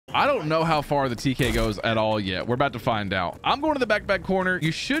I don't know how far the TK goes at all yet. We're about to find out. I'm going to the back corner.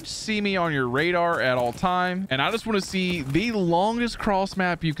 You should see me on your radar at all time. And I just want to see the longest cross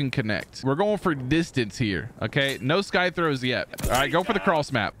map you can connect. We're going for distance here. Okay. No sky throws yet. All right. Go for the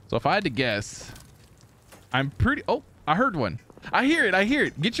cross map. So if I had to guess, I'm pretty... Oh, I heard one. I hear it. I hear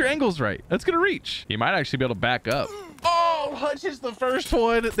it. Get your angles right. That's going to reach. He might actually be able to back up. Oh, Hutch is the first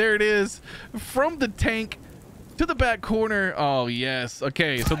one. There it is. From the tank to the back corner. Oh, yes.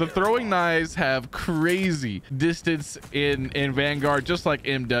 Okay, so the throwing knives have crazy distance in Vanguard, just like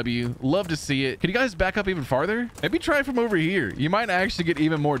MW. Love to see it. Can you guys back up even farther? Maybe try from over here. You might actually get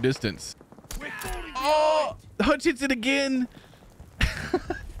even more distance. Oh, Hutch hits it again.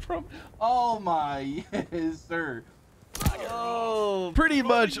 Oh, my. Yes, sir. Oh, pretty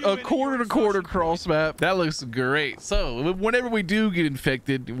much a quarter cross map. That looks great. So whenever we do get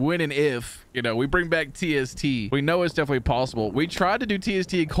infected, when and if, you know, we bring back TST, we know it's definitely possible. We tried to do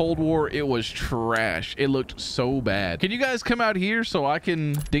TST in Cold War. It was trash. It looked so bad. Can you guys come out here so I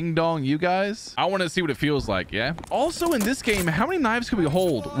can ding dong you guys? I want to see what it feels like. Yeah. Also in this game, how many knives can we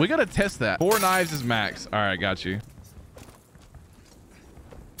hold? We got to test that. 4 knives is max. All right. Got you.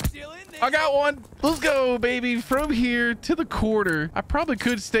 I got one. Let's go, baby. From here to the quarter. I probably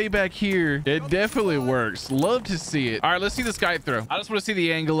could stay back here. It definitely works. Love to see it. All right, let's see the sky throw. I just want to see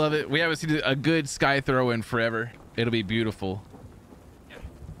the angle of it. We haven't seen a good sky throw in forever. It'll be beautiful.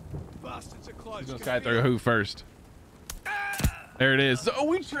 Who's gonna sky throw who first? There it is. Oh,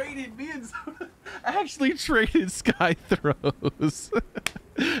 we traded. Me and Soda actually traded sky throws.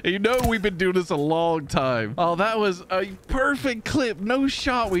 You know we've been doing this a long time. Oh, that was a perfect clip. No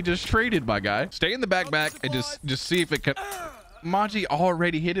shot. We just traded, my guy. Stay in the back and just see if it can. Maji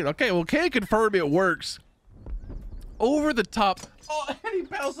already hit it. Okay, well, can confirm it works. Over the top. Oh, and he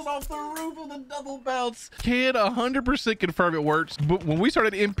bounced it off the roof of the double bounce. Can 100% confirm it works. But when we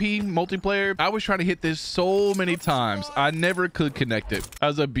started MP multiplayer, I was trying to hit this so many times. I never could connect it. That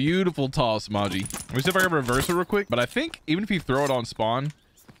was a beautiful toss, Maji. Let me see if I can reverse it real quick. But I think even if you throw it on spawn,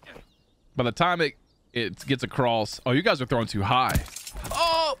 by the time it gets across, oh, you guys are throwing too high.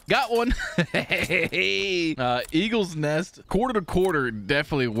 Oh, got one. Eagle's Nest quarter to quarter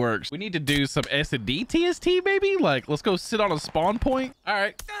definitely works. We need to do some S&D TST maybe. Like, let's go sit on a spawn point. All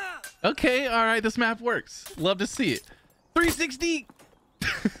right. Okay. All right. This map works. Love to see it. 360.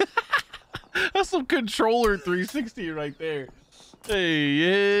 That's some controller 360 right there. Hey,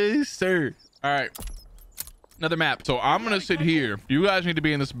 yes, sir. All right. Another map. So I'm going to sit here. You guys need to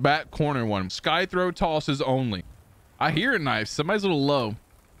be in this back corner one. Sky throw tosses only. I hear a knife. Somebody's a little low.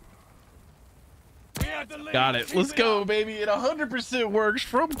 Got it. Let's go, baby. It 100% works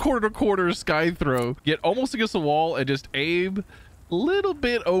from quarter to quarter sky throw. Get almost against the wall and just aim a little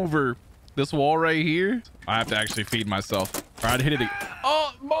bit over this wall right here. I have to actually feed myself. All right, hit it.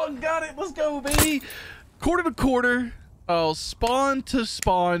 Oh, Mom got it. Let's go, baby. Quarter to quarter. Oh, spawn to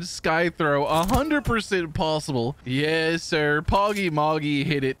spawn sky throw, 100% possible. Yes, sir. Poggy Moggy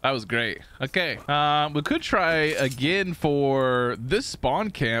hit it. That was great. Okay, we could try again for this spawn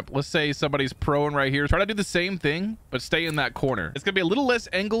camp. Let's say somebody's proing right here. Try to do the same thing, but stay in that corner. It's gonna be a little less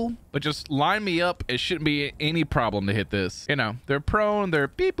angle, but just line me up. It shouldn't be any problem to hit this. You know, they're prone, they're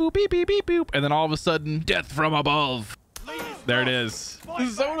beep boop, beep beep beep boop, and then all of a sudden, death from above. There it is.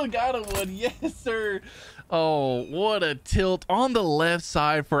 Zona got a one. Yes, sir. Oh, what a tilt on the left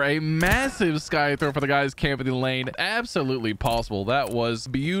side for a massive sky throw for the guys camping the lane. Absolutely possible. That was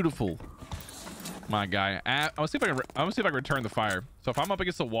beautiful. My guy. I'm gonna see if I can return the fire. So if I'm up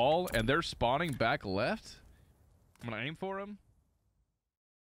against the wall and they're spawning back left, I'm gonna aim for them.